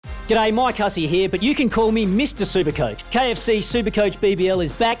G'day, Mike Hussey here, but you can call me Mr. Supercoach. KFC Supercoach BBL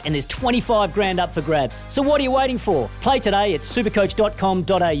is back and there's 25 grand up for grabs. So what are you waiting for? Play today at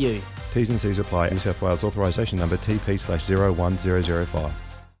supercoach.com.au. T's and C's apply. New South Wales authorisation number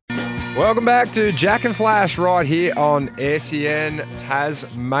TP/01005. Welcome back to Jack and Flash right here on SEN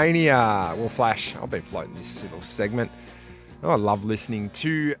Tasmania. Well, Flash, I've been floating this little segment. I love listening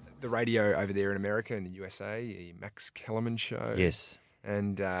to the radio over there in America and the USA, the Max Kellerman show. Yes.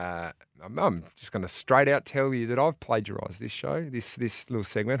 And I'm just going to straight out tell you that I've plagiarised this show, this little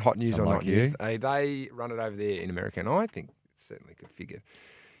segment, Hot News or Not News. They run it over there in America, and I think it certainly could figure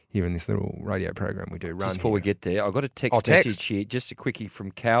here in this little radio program we do run. Just before we get there, I've got a text message here, just a quickie from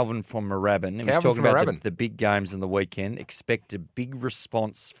Calvin from Moorabbin. He was talking about the big games on the weekend. Expect a big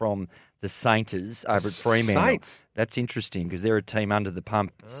response from the Sainters over at Fremantle. Saints? That's interesting because they're a team under the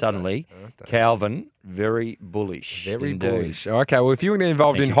pump suddenly. Calvin, very bullish. Very indeed. bullish. Okay, well, if you want to get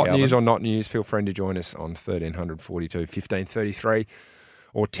involved Thank in you, Hot Calvin. News or Not News, feel free to join us on 1342 1533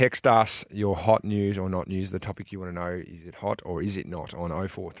 or text us your hot news or not news, the topic you want to know. Is it hot or is it not on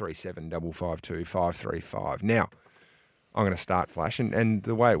 0437 552 535. Now, I'm going to start, Flash, and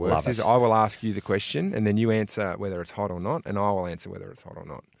the way it works is I will ask you the question and then you answer whether it's hot or not, and I will answer whether it's hot or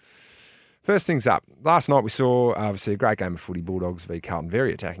not. First things up. Last night we saw, obviously, a great game of footy, Bulldogs v Carlton.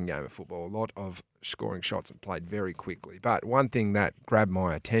 Very attacking game of football. A lot of scoring shots and played very quickly. But one thing that grabbed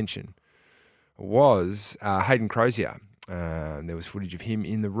my attention was Hayden Crozier. There was footage of him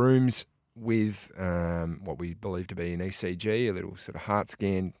in the rooms with what we believe to be an ECG, a little sort of heart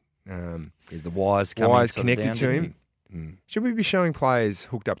scan. The wires connected to him. Should we be showing players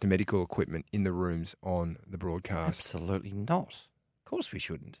hooked up to medical equipment in the rooms on the broadcast? Absolutely not. Of course we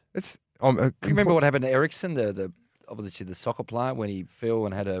shouldn't. It's You remember what happened to Ericsson, obviously the soccer player, when he fell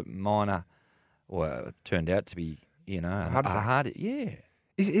and had a minor, or it turned out to be, a heart. Yeah.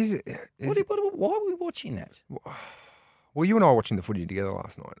 Why are we watching that? Well, you and I were watching the footy together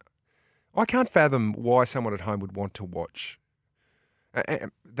last night. I can't fathom why someone at home would want to watch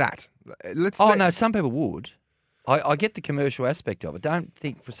that. No, some people would. I get the commercial aspect of it. Don't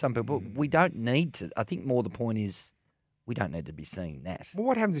think for some people, we don't need to. I think more the point is we don't need to be seeing that. Well,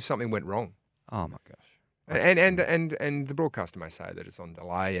 what happens if something went wrong? Oh, my gosh. And the broadcaster may say that it's on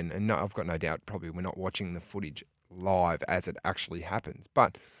delay, and no, I've got no doubt probably we're not watching the footage live as it actually happens.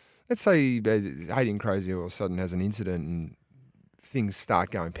 But let's say Hayden Crozier all of a sudden has an incident and things start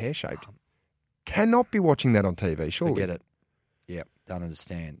going pear-shaped. Cannot be watching that on TV, surely. Forget it. Yep, don't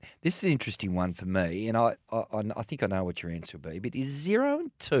understand. This is an interesting one for me, and I think I know what your answer will be, but is 0 and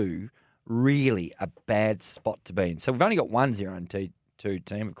 2 really a bad spot to be in? So we've only got one 0 and 2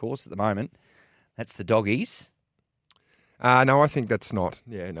 team, of course, at the moment. That's the Doggies. No, I think that's not.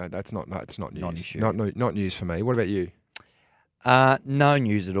 Yeah, no, that's not. No, it's not news. Non-issue. Not news for me. What about you? No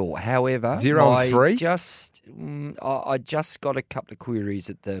news at all. However, 0 and 3. I just got a couple of queries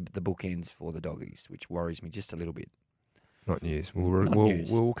at the bookends for the Doggies, which worries me just a little bit. Not news.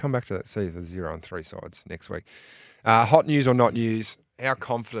 News. We'll come back to that. See the 0 and 3 sides next week. Hot news or not news? How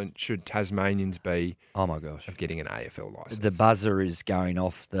confident should Tasmanians be? Oh my gosh, of getting an AFL licence? The buzzer is going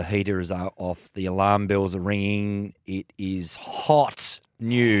off. The heater is off. The alarm bells are ringing. It is hot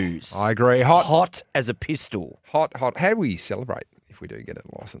news. I agree. Hot as a pistol. Hot. How do we celebrate if we do get a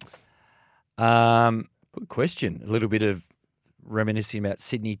licence? Good question. A little bit of reminiscing about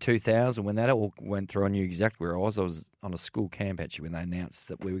Sydney 2000 when that all went through. I knew exactly where I was. I was on a school camp actually when they announced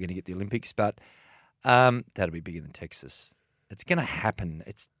that we were going to get the Olympics, but that'll be bigger than Texas. It's going to happen.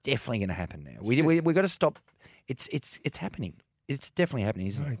 It's definitely going to happen now. We got to stop. It's happening. It's definitely happening,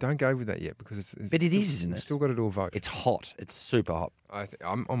 isn't it? Don't go with that yet because it's but it is, isn't it? Still got to do a vote. It's hot. It's super hot. I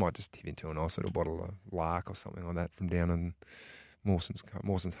might just tip into a nice little bottle of Lark or something like that from down in Mawson's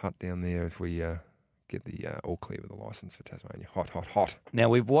hut down there if we get the all clear with the licence for Tasmania. Hot. Now,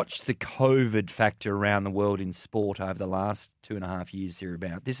 we've watched the COVID factor around the world in sport over the last 2.5 years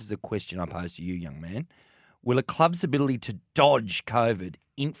hereabout. This is a question I pose to you, young man. Will a club's ability to dodge COVID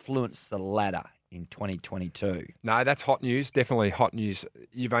influence the ladder in 2022? No, that's hot news. Definitely hot news.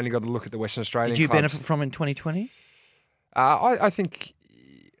 You've only got to look at the Western Australian clubs. Did you clubs. benefit from in 2020? I think.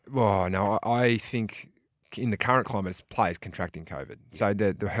 Well, no, I think in the current climate, it's players contracting COVID. So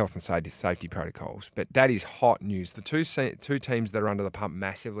the health and safety protocols. But that is hot news. The two teams that are under the pump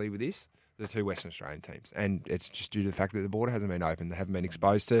massively with this, the two Western Australian teams, and it's just due to the fact that the border hasn't been open. They haven't been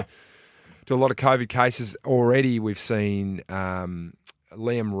exposed to a lot of COVID cases already. We've seen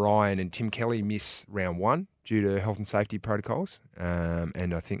Liam Ryan and Tim Kelly miss round one due to health and safety protocols.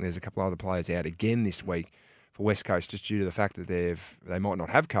 And I think there's a couple of other players out again this week for West Coast just due to the fact that they might not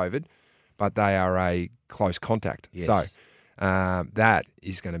have COVID, but they are a close contact. Yes. So That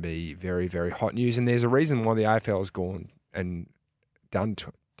is going to be very, very hot news. And there's a reason why the AFL has gone and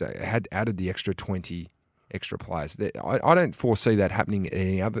had added the extra 20 extra players. I don't foresee that happening at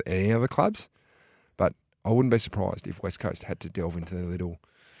any other clubs, but I wouldn't be surprised if West Coast had to delve into the little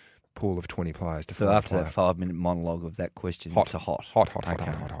pool of 20 players. To So after that 5-minute monologue of that question, Hot. it's a hot. Hot.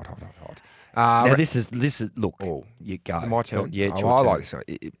 Now this is look. Oh, You go. is it my turn? Yeah, it's Oh, your I turn. like this one.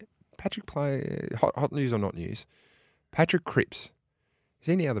 Patrick play hot news or not news? Patrick Cripps. Is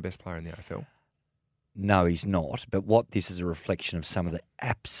he now the best player in the AFL? No, he's not. But what this is a reflection of some of the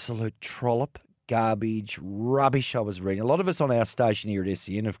absolute trollop, garbage, rubbish I was reading. A lot of us on our station here at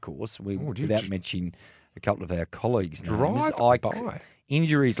SEN, of course, without mentioning a couple of our colleagues' names.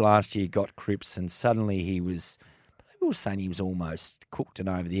 Injuries last year got Cripps, and suddenly people were saying he was almost cooked and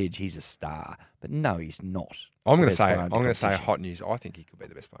over the edge. He's a star, but no, he's not. I'm going the to best say player in the hot news. I think he could be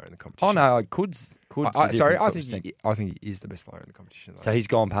the best player in the competition. Oh no, I could. I think he is the best player in the competition. Though. So he's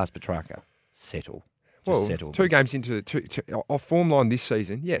gone past Petrarca. Settle. Just settle. 2 games into off form line this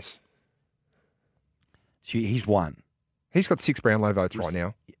season. Yes, So he's won. he's got 6 Brownlow votes right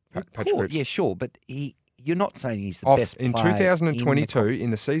now. Patrick Cripps. Yeah, sure, but you're not saying he's the best in player 2022,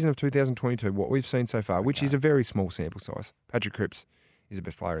 in the season of 2022, what we've seen so far, which is a very small sample size, Patrick Cripps is the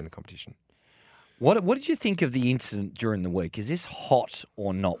best player in the competition. What did you think of the incident during the week? Is this hot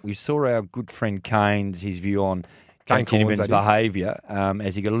or not? We saw our good friend Kane's, his view on Kane Kinnivan's behaviour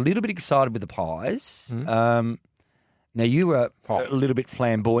as he got a little bit excited with the Pies. Now, you were a little bit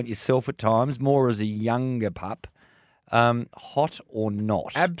flamboyant yourself at times, more as a younger pup. Hot or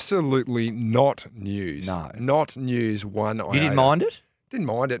not? Absolutely not news. No. Not news one iota. You didn't mind it? Didn't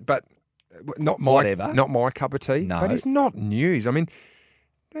mind it, but not Whatever. not my cup of tea. No. But it's not news. I mean,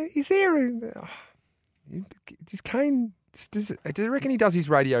 is there does Kane... do you reckon he does his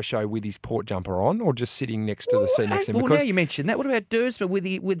radio show with his port jumper on, or just sitting next to the seat next to him? Well, now you mentioned that. What about Dursman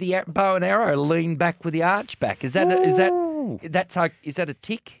with the bow and arrow, lean back with the arch back? Is that a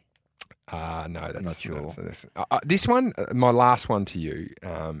tick? No, that's Not sure. This one, my last one to you,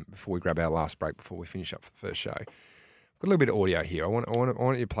 before we grab our last break, before we finish up for the first show. Got a little bit of audio here. I want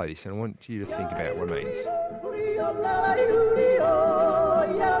you to play this, and I want you to think about what it means.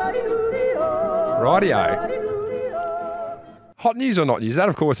 Rightio. Hot news or not news? That,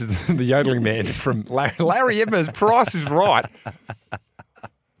 of course, is the yodeling man from Larry Evans. Price is right.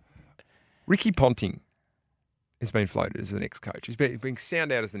 Ricky Ponting has been floated as the next coach. He's being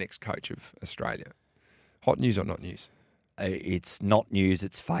sound out as the next coach of Australia. Hot news or not news? It's not news.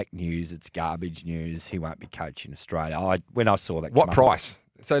 It's fake news. It's garbage news. He won't be coaching Australia. When I saw that, What price?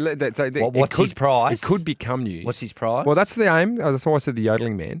 What's his price? It could become news. What's his price? Well, that's the aim. That's why I said the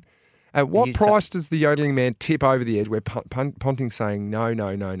yodeling man. At what price does the yodeling man tip over the edge where Ponting's saying no?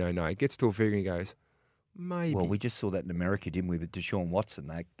 It gets to a figure and he goes, maybe. Well, we just saw that in America, didn't we, with Deshaun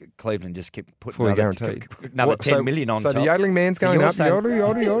Watson? Cleveland just kept putting Fully guaranteed. another 10 million on top. So the yodeling man's going up. saying-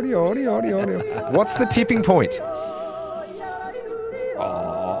 Yodel. What's the tipping point?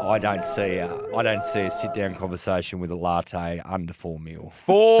 I don't see a sit-down conversation with a latte under $4 million.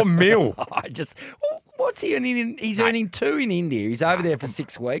 4 mil. What's he earning? He's earning 2 in India. He's over there for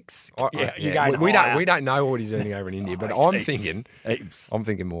 6 weeks. We don't know what he's earning over in India, but I'm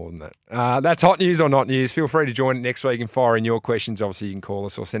thinking more than that. That's hot news or not news. Feel free to join next week and fire in your questions. Obviously, you can call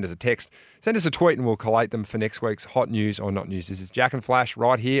us or send us a text. Send us a tweet and we'll collate them for next week's hot news or not news. This is Jack and Flash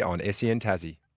right here on SEN Tassie.